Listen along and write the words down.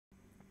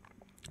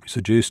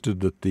suggested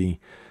that the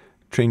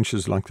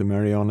trenches like the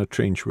Mariana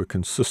Trench were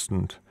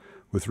consistent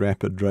with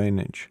rapid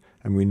drainage,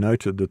 and we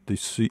noted that the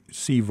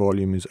sea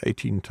volume is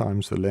 18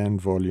 times the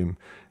land volume,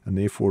 and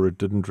therefore it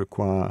didn't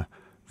require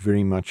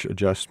very much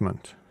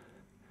adjustment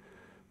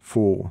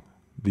for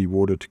the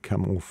water to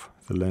come off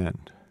the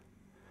land.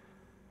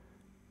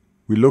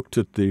 We looked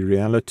at the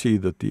reality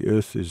that the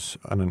Earth is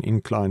on an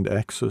inclined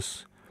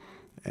axis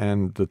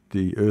and that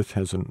the Earth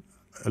has an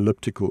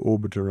elliptical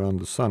orbit around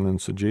the Sun,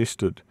 and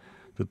suggested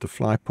that the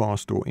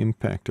fly-past or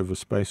impact of a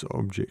space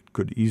object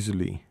could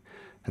easily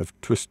have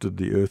twisted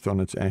the Earth on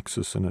its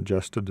axis and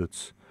adjusted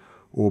its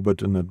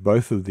orbit, and that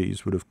both of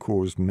these would have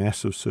caused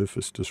massive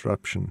surface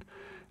disruption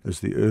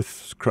as the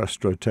Earth's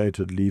crust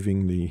rotated,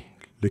 leaving the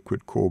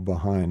liquid core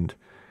behind,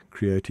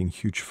 creating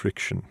huge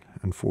friction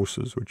and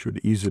forces which would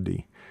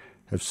easily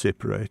have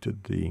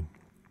separated the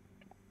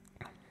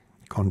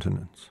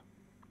continents.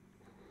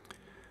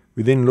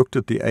 We then looked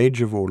at the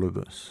age of all of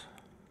this.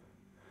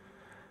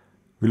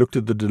 We looked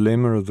at the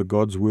dilemma of the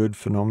God's Word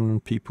phenomenon,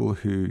 people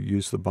who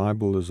use the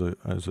Bible as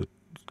a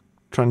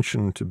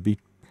truncheon to beat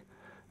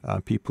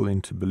people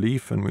into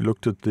belief, and we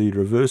looked at the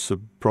reverse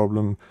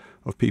problem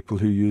of people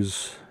who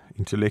use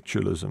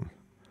intellectualism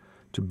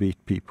to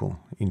beat people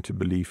into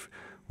belief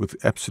with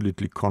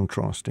absolutely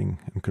contrasting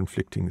and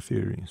conflicting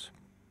theories.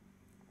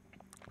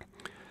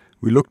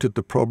 We looked at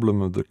the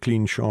problem of the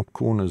clean, sharp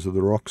corners of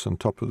the rocks on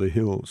top of the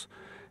hills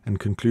and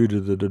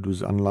concluded that it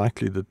was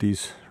unlikely that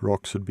these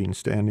rocks had been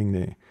standing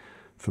there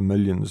for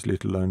millions,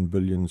 let alone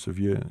billions of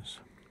years.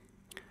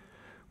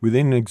 We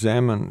then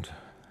examined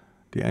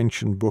the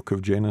ancient book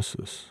of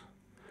Genesis,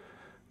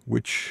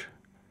 which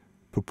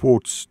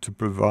purports to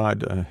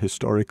provide a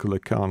historical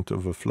account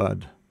of a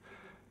flood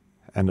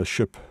and a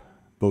ship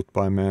built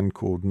by a man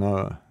called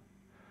Noah,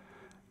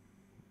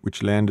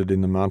 which landed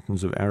in the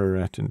mountains of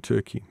Ararat in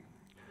Turkey.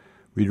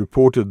 We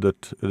reported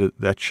that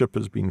that ship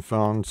has been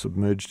found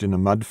submerged in a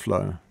mud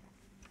flow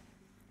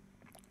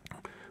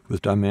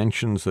with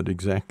dimensions that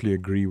exactly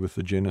agree with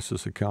the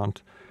Genesis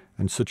account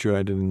and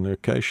situated in a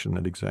location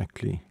that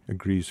exactly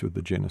agrees with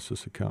the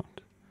Genesis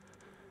account.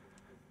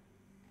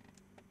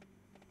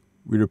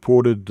 We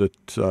reported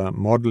that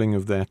modeling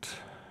of that,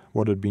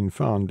 what had been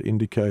found,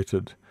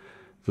 indicated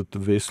that the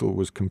vessel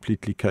was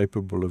completely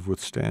capable of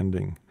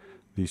withstanding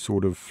the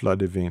sort of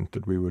flood event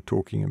that we were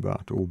talking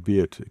about,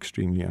 albeit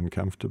extremely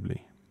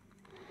uncomfortably.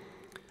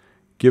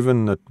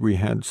 Given that we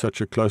had such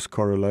a close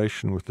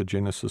correlation with the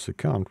Genesis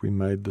account, we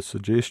made the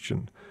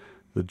suggestion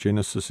that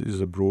Genesis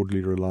is a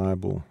broadly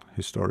reliable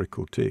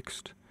historical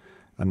text,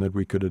 and that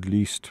we could at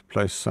least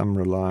place some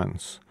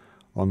reliance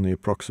on the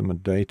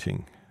approximate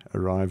dating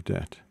arrived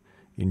at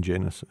in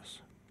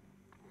Genesis.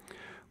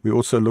 We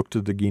also looked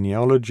at the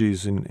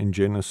genealogies in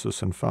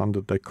Genesis and found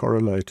that they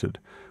correlated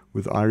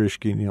with Irish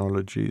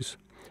genealogies,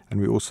 and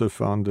we also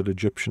found that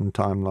Egyptian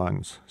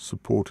timelines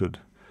supported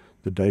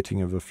the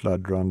dating of a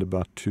flood round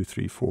about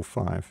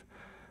 2345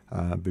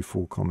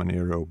 before Common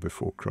Era or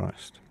before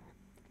Christ.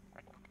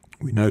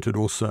 We noted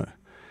also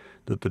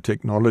that the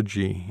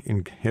technology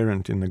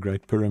inherent in the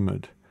Great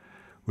Pyramid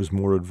was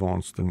more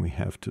advanced than we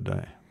have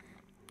today.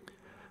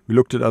 We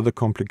looked at other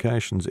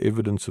complications,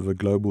 evidence of a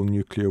global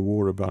nuclear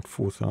war about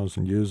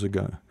 4,000 years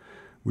ago,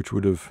 which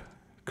would have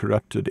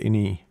corrupted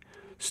any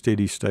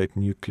steady-state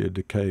nuclear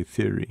decay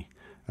theory,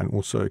 and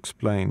also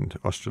explained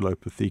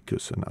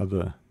Australopithecus and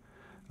other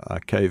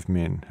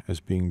cavemen as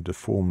being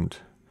deformed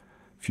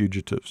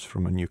fugitives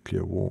from a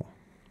nuclear war.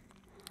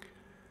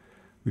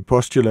 We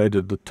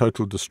postulated that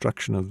total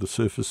destruction of the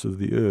surface of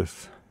the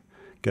Earth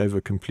gave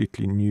a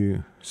completely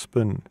new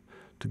spin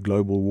to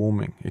global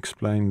warming,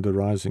 explained the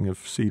rising of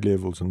sea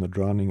levels and the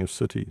drowning of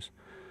cities,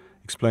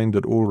 explained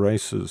that all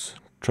races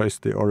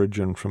traced their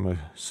origin from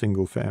a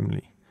single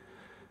family,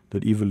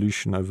 that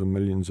evolution over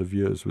millions of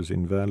years was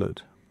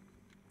invalid.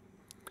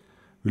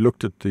 We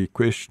looked at the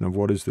question of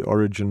what is the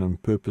origin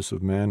and purpose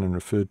of man and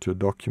referred to a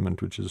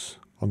document which is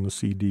on the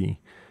CD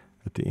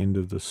at the end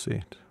of this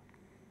set.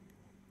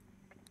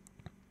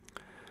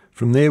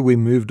 From there we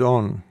moved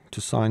on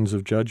to signs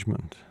of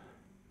judgment.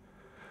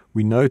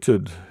 We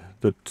noted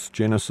that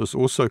Genesis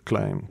also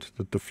claimed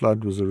that the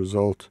flood was a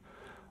result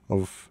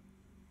of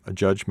a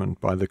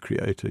judgment by the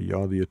Creator,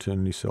 Yah, the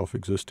eternally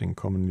self-existing,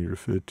 commonly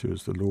referred to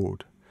as the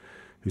Lord,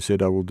 who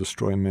said, "I will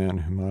destroy man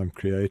whom I have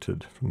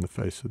created from the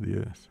face of the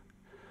earth."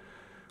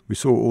 We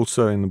saw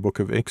also in the book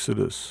of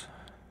Exodus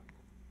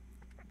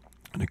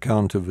an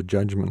account of a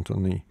judgment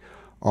on the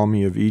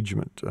army of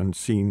Egypt, and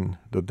seen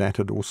that that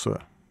had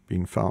also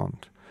been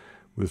found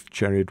with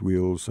chariot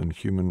wheels and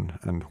human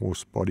and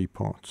horse body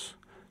parts,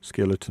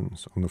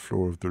 skeletons on the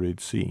floor of the Red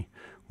Sea,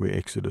 where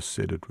Exodus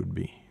said it would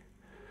be.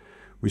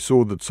 We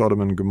saw that Sodom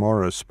and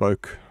Gomorrah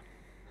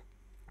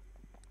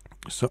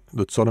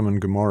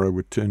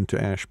would turn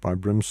to ash by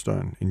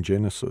brimstone in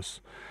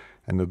Genesis,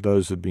 and that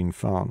those had been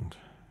found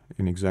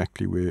in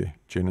exactly where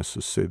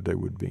Genesis said they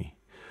would be,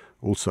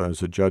 also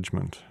as a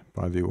judgment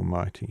by the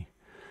Almighty.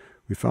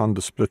 We found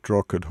the split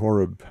rock at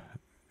Horeb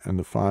and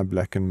the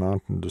fire-blackened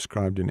mountain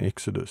described in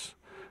Exodus,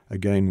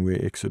 again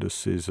where Exodus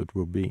says it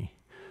will be.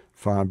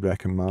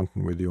 fire-blackened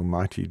mountain where the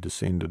Almighty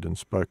descended and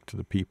spoke to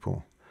the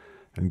people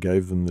and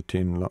gave them the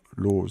 10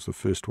 laws, the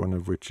first one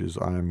of which is,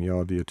 I am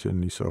Yah, the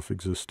eternally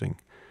self-existing,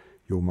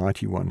 the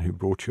Almighty One who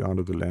brought you out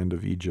of the land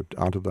of Egypt,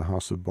 out of the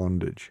house of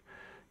bondage.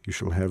 You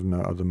shall have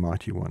no other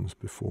mighty ones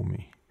before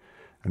me.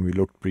 And we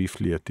looked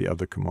briefly at the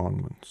other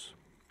commandments.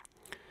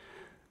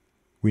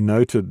 We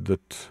noted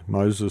that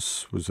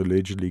Moses was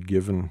allegedly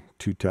given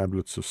 2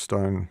 tablets of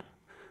stone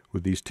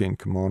with these 10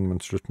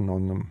 commandments written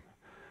on them,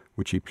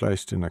 which he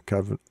placed in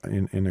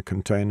a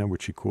container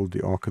which he called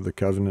the Ark of the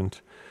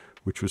Covenant,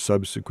 which was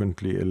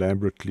subsequently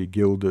elaborately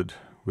gilded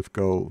with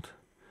gold,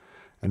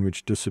 and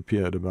which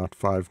disappeared about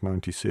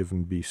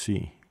 597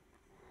 BC.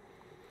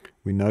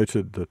 We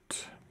noted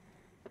that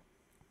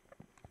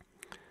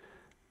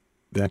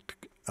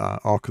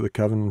Ark of the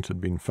Covenant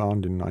had been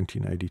found in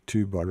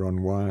 1982 by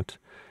Ron Wyatt,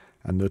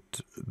 and that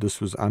this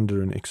was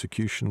under an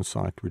execution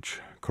site which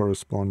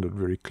corresponded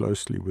very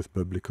closely with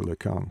biblical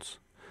accounts.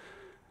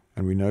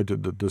 And we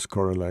noted that this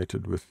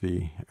correlated with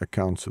the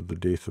accounts of the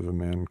death of a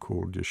man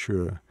called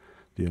Yeshua,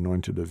 the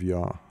anointed of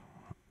Yah,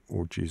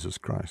 or Jesus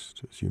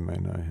Christ, as you may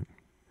know him.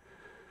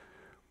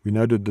 We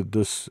noted that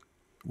this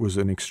was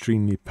an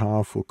extremely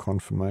powerful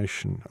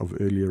confirmation of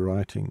earlier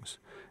writings,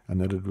 and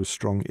that it was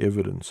strong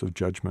evidence of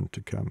judgment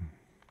to come.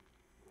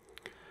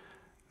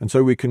 And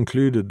so we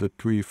concluded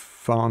that we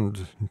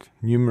found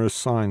numerous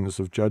signs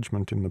of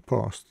judgment in the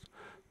past: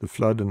 the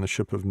flood and the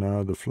ship of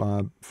Noah,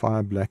 the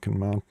fire-blackened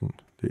mountain,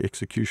 the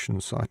execution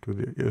site with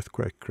the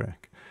earthquake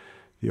crack,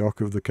 the Ark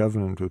of the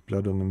Covenant with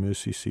blood on the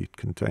mercy seat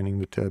containing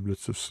the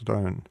tablets of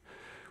stone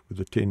with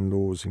the 10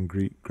 laws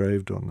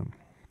engraved on them,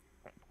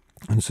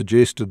 and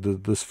suggested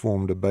that this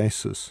formed a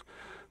basis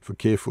for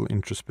careful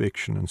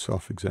introspection and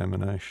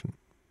self-examination.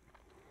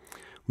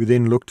 We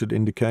then looked at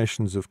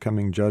indications of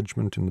coming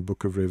judgment in the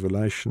book of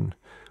Revelation,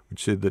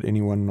 which said that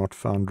anyone not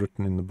found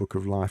written in the book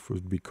of life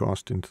would be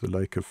cast into the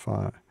lake of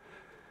fire,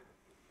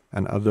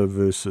 and other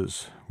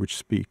verses which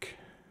speak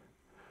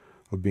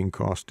of being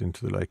cast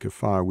into the lake of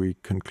fire. We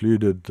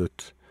concluded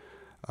that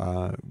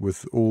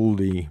with all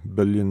the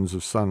billions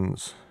of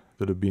suns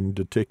that have been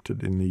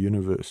detected in the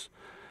universe,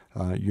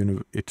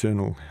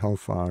 eternal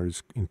hellfire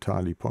is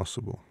entirely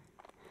possible.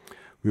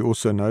 We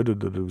also noted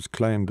that it was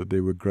claimed that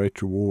there were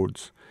great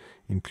rewards,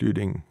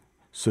 including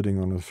sitting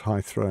on a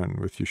high throne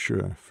with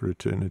Yeshua for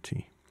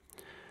eternity.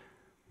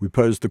 We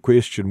posed the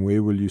question,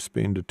 where will you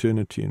spend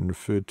eternity, and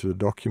referred to the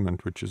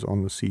document which is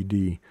on the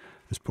CD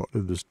as part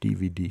of this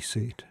DVD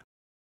set.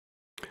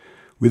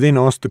 We then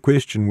asked the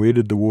question, where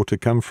did the water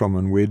come from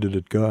and where did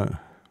it go?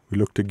 We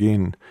looked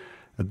again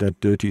at that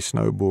dirty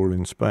snowball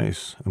in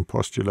space and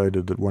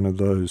postulated that one of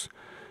those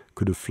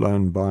could have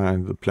flown by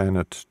the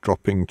planet,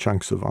 dropping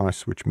chunks of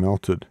ice which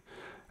melted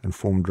and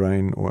formed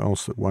rain, or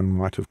else that one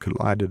might have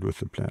collided with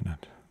the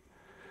planet.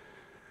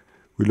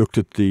 We looked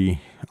at the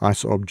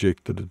ice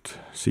object that had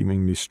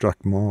seemingly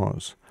struck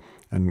Mars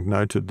and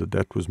noted that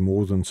that was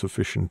more than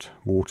sufficient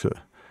water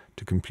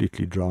to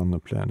completely drown the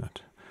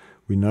planet.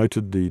 We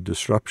noted the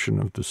disruption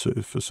of the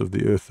surface of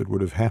the Earth that would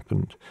have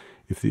happened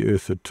if the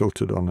Earth had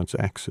tilted on its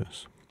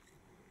axis.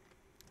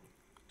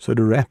 So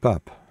to wrap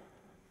up,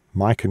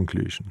 my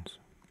conclusions.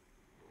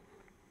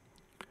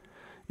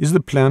 Is the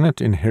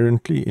planet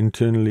inherently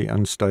internally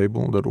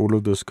unstable, that all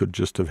of this could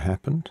just have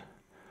happened?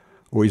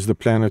 Or is the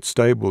planet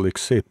stable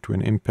except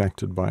when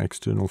impacted by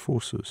external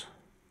forces?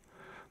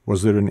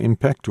 Was there an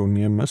impact or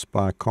near miss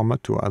by a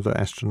comet or other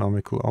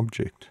astronomical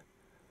object?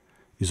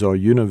 Is our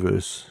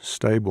universe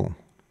stable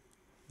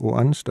or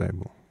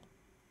unstable?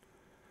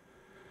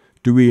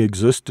 Do we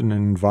exist in an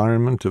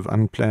environment of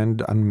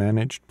unplanned,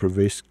 unmanaged,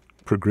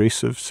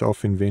 progressive,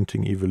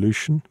 self-inventing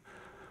evolution?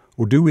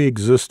 Or do we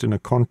exist in a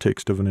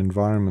context of an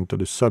environment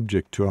that is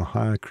subject to a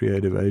higher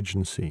creative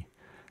agency,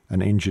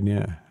 an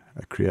engineer,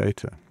 a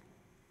creator?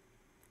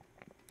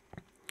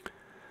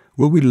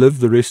 Will we live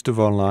the rest of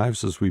our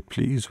lives as we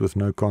please with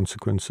no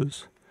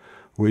consequences?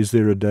 Or is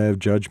there a day of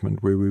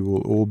judgment where we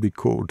will all be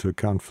called to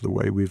account for the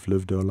way we've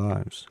lived our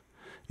lives?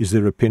 Is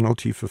there a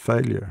penalty for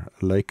failure,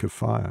 a lake of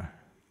fire?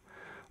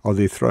 Are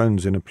there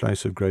thrones in a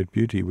place of great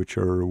beauty which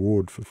are a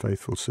reward for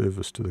faithful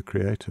service to the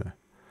Creator?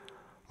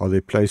 Are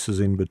there places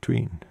in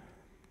between?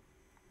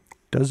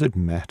 Does it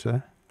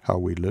matter how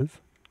we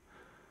live?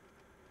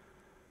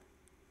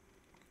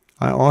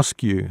 I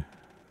ask you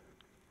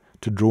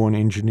to draw an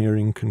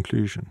engineering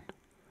conclusion.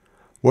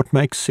 What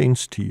makes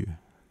sense to you?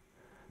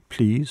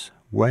 Please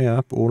weigh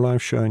up all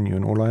I've shown you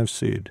and all I've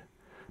said.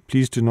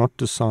 Please do not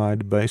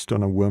decide based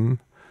on a whim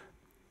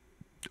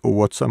or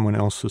what someone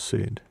else has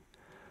said.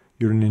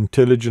 You're an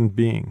intelligent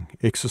being.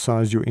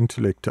 Exercise your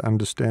intellect to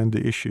understand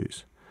the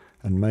issues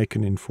and make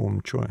an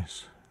informed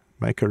choice.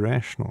 Make a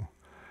rational,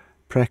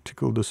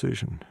 practical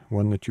decision,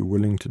 one that you're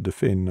willing to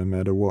defend no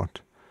matter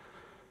what,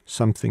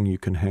 something you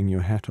can hang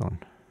your hat on.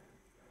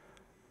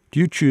 Do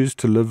you choose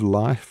to live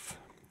life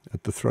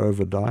at the throw of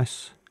a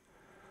dice,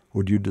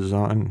 or do you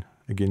design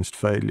against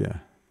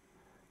failure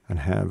and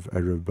have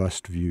a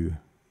robust view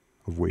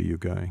of where you're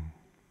going?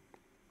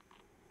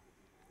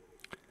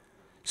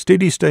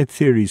 Steady-state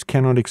theories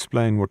cannot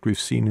explain what we've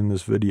seen in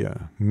this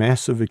video.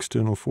 Massive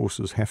external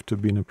forces have to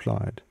have been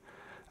applied.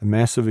 A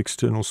massive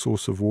external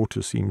source of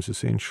water seems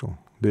essential.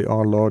 There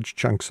are large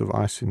chunks of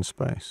ice in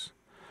space.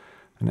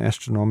 An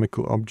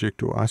astronomical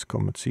object or ice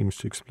comet seems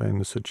to explain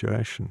the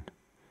situation.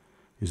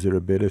 Is there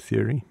a better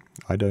theory?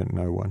 I don't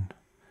know one.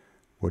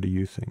 What do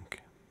you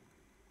think?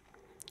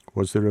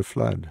 Was there a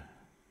flood?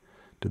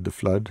 Did the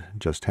flood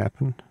just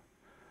happen?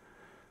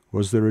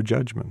 Was there a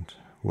judgment?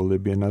 Will there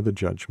be another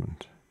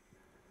judgment?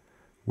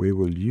 Where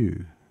will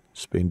you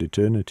spend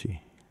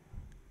eternity?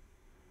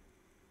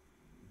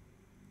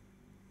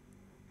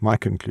 My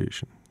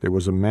conclusion: there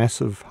was a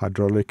massive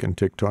hydraulic and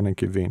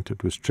tectonic event.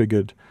 It was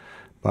triggered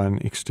by an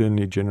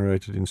externally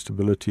generated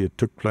instability. It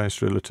took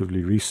place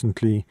relatively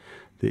recently.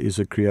 There is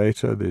a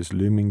creator. There's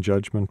looming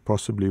judgment,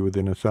 possibly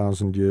within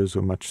 1,000 years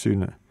or much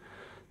sooner.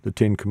 The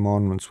 10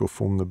 Commandments will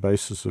form the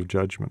basis of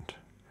judgment.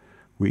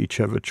 We each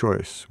have a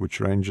choice, which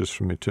ranges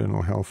from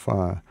eternal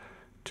hellfire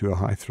to a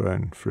high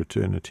throne for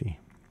eternity.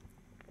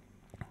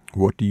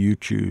 What do you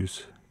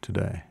choose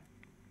today?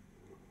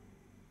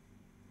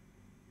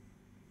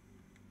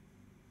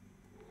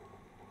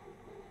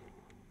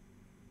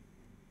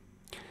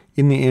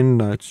 In the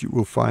endnotes, you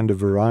will find a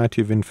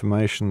variety of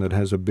information that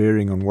has a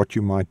bearing on what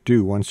you might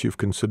do once you've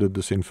considered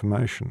this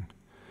information.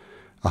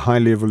 A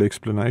high-level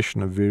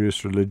explanation of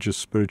various religious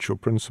spiritual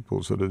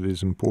principles that it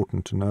is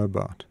important to know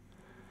about.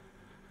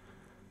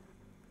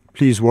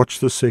 Please watch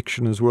this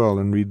section as well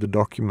and read the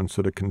documents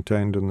that are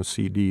contained in the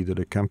CD that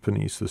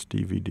accompanies this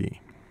DVD.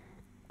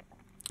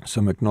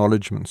 Some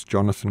acknowledgements: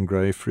 Jonathan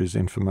Gray for his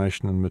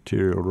information and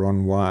material,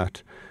 Ron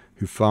Wyatt,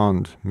 who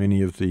found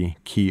many of the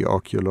key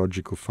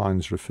archaeological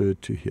finds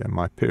referred to here,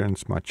 my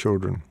parents, my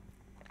children,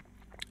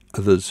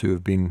 others who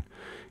have been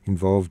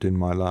involved in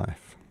my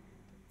life.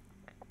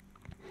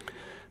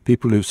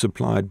 People who've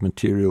supplied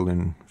material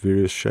in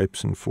various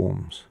shapes and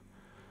forms.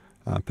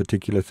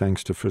 Particular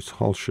thanks to Fritz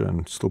Holscher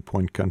and Still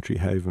Point Country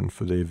Haven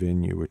for their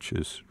venue, which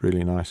is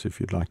really nice if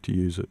you'd like to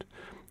use it.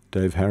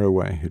 Dave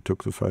Haraway, who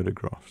took the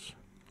photographs.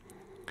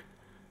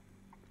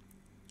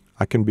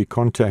 I can be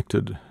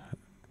contacted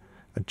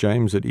at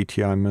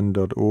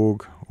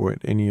james@etimin.org or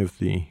at any of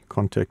the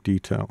contact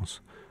details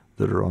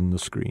that are on the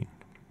screen.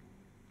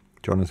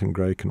 Jonathan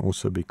Gray can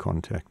also be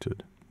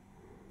contacted.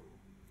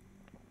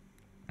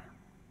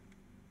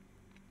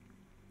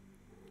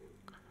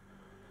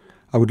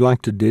 I would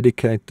like to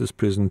dedicate this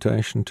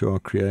presentation to our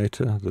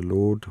Creator, the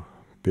Lord,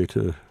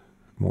 better,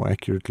 more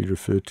accurately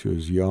referred to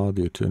as Yah,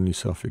 the eternally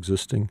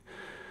self-existing,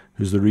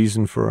 who's the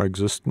reason for our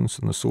existence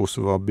and the source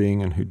of our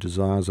being, and who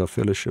desires our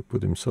fellowship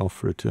with himself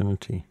for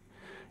eternity,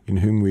 in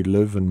whom we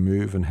live and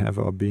move and have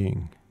our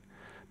being.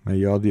 May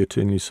Yah, the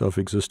eternally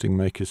self-existing,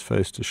 make his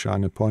face to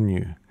shine upon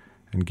you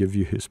and give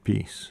you his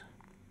peace.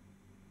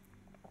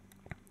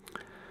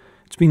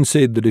 It's been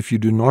said that if you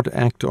do not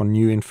act on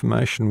new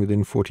information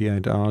within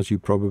 48 hours, you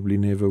probably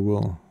never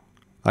will.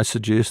 I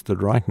suggest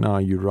that right now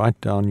you write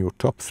down your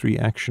top 3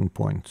 action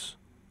points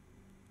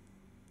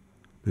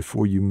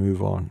before you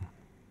move on.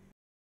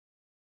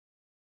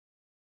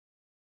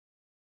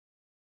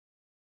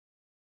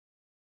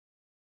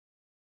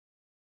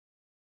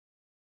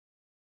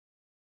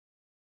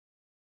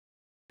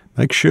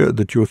 Make sure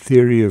that your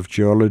theory of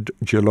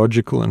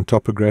geological and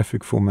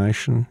topographic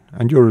formation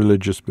and your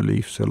religious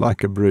beliefs are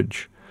like a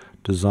bridge,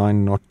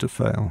 designed not to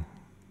fail.